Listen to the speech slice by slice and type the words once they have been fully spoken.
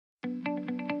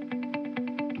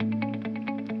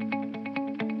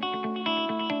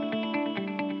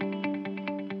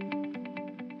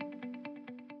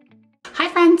Hi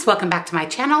friends, welcome back to my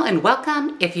channel and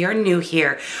welcome if you're new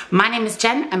here. My name is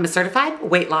Jen. I'm a certified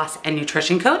weight loss and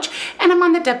nutrition coach and I'm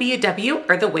on the WW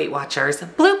or the Weight Watchers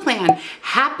Blue Plan.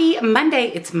 Happy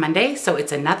Monday. It's Monday, so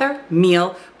it's another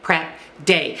meal prep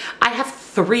day. I have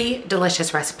 3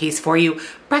 delicious recipes for you.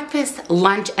 Breakfast,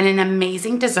 lunch, and an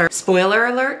amazing dessert. Spoiler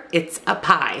alert, it's a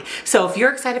pie. So if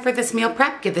you're excited for this meal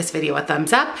prep, give this video a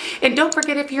thumbs up. And don't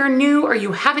forget, if you're new or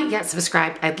you haven't yet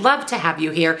subscribed, I'd love to have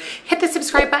you here. Hit the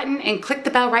subscribe button and click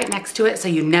the bell right next to it so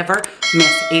you never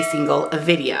miss a single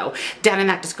video. Down in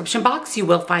that description box, you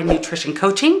will find nutrition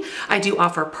coaching. I do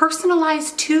offer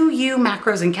personalized to you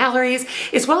macros and calories,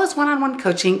 as well as one-on-one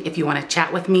coaching if you want to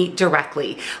chat with me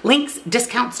directly. Links,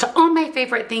 discounts to all my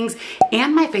favorite things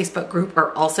and my Facebook group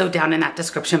are also down in that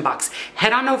description box.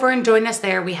 Head on over and join us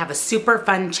there. We have a super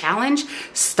fun challenge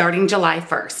starting July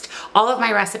 1st. All of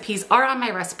my recipes are on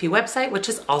my recipe website, which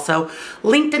is also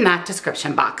linked in that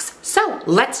description box. So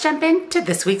let's jump into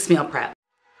this week's meal prep.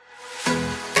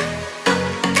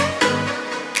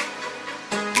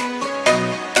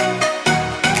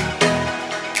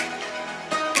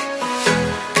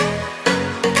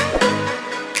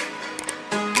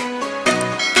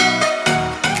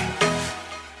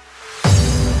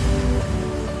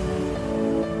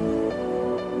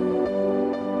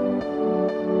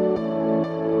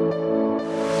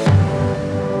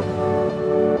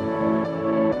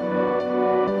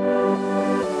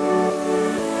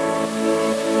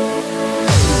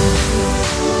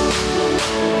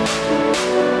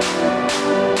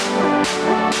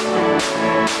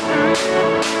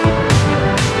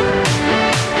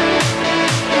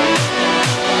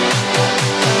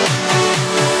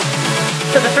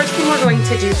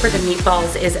 To do for the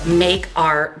meatballs is make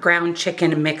our ground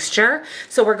chicken mixture.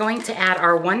 So we're going to add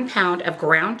our 1 pound of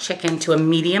ground chicken to a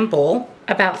medium bowl,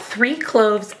 about 3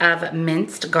 cloves of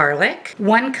minced garlic,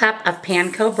 1 cup of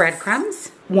panko breadcrumbs,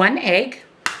 1 egg,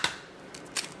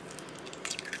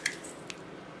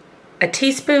 a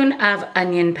teaspoon of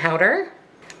onion powder,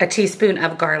 a teaspoon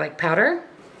of garlic powder,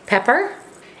 pepper,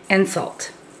 and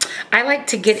salt. I like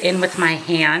to get in with my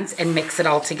hands and mix it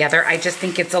all together. I just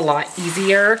think it's a lot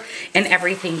easier and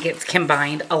everything gets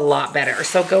combined a lot better.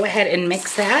 So go ahead and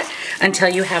mix that until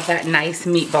you have that nice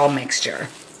meatball mixture.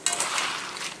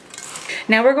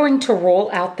 Now we're going to roll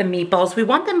out the meatballs. We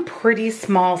want them pretty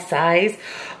small size.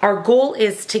 Our goal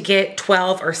is to get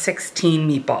 12 or 16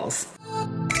 meatballs.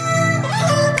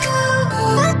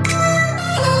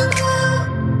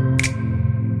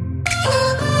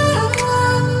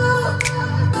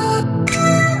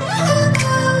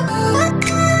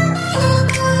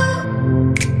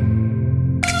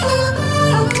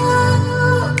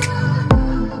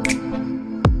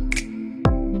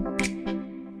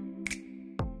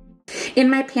 In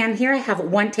my pan here, I have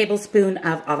 1 tablespoon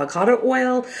of avocado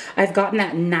oil. I've gotten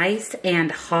that nice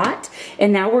and hot.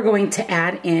 And now we're going to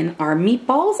add in our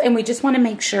meatballs, and we just want to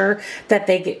make sure that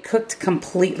they get cooked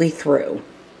completely through.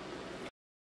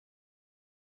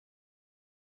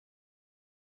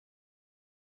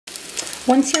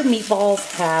 Once your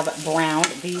meatballs have browned,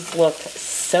 these look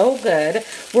so good.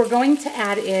 We're going to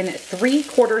add in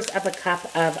 3/4 of a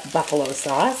cup of buffalo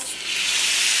sauce.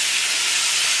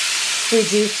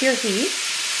 Reduce your heat.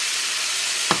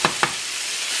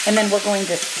 And then we're going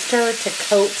to stir to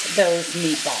coat those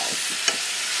meatballs.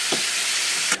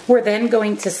 We're then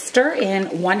going to stir in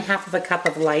 1/2 of a cup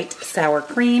of light sour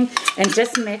cream and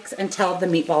just mix until the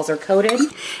meatballs are coated.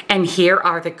 And here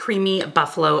are the creamy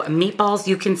buffalo meatballs.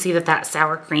 You can see that that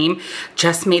sour cream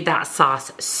just made that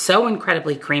sauce so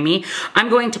incredibly creamy. I'm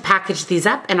going to package these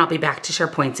up and I'll be back to share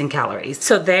points and calories.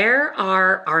 So there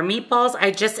are our meatballs.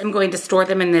 I just am going to store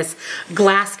them in this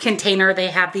glass container. They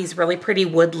have these really pretty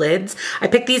wood lids. I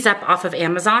picked these up off of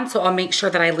Amazon, so I'll make sure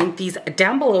that I link these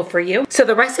down below for you. So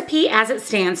the recipe as it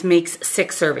stands makes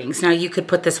 6 servings. Now you could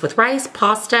put this with rice,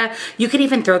 pasta, you could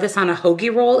even throw this on a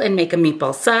hoagie roll and make a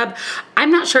meatball sub.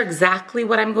 I'm not sure exactly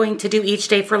what I'm going to do each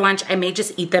day for lunch. I may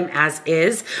just eat them as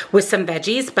is with some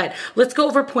veggies, but let's go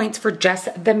over points for just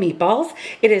the meatballs.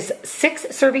 It is 6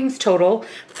 servings total,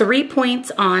 3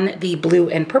 points on the blue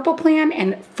and purple plan,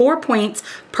 and 4 points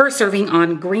per serving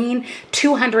on green,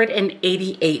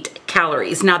 288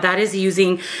 calories. Now that is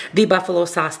using the buffalo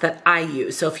sauce that I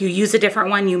use. So if you use a different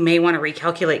one, you may want to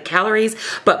recalculate calories,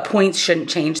 but points shouldn't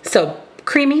change. So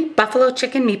creamy buffalo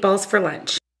chicken meatballs for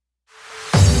lunch.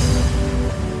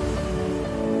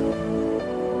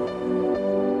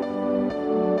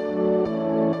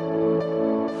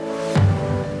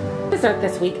 dessert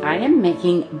this week, I am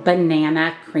making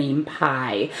banana cream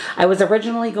pie. I was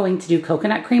originally going to do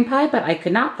coconut cream pie, but I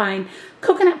could not find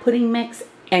coconut pudding mix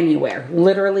anywhere,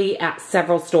 literally at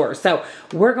several stores. So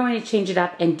we're going to change it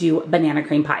up and do banana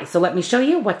cream pie. So let me show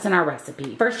you what's in our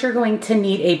recipe. First, you're going to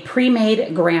need a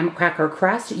pre-made graham cracker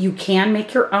crust. You can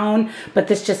make your own, but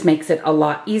this just makes it a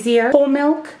lot easier. Whole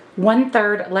milk,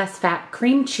 1/3 less fat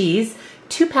cream cheese,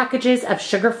 2 packages of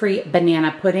sugar-free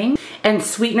banana pudding, and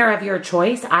sweetener of your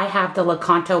choice. I have the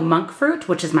LAKANTO monk fruit,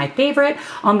 which is my favorite.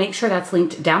 I'll make sure that's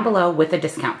linked down below with a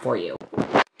discount for you.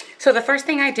 So the first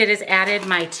thing I did is added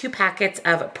my 2 packets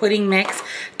of pudding mix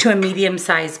to a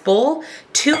medium-sized bowl,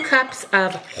 2 cups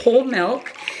of whole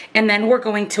milk, and then we're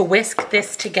going to whisk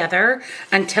this together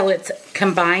until it's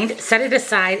combined. Set it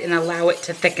aside and allow it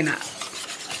to thicken up.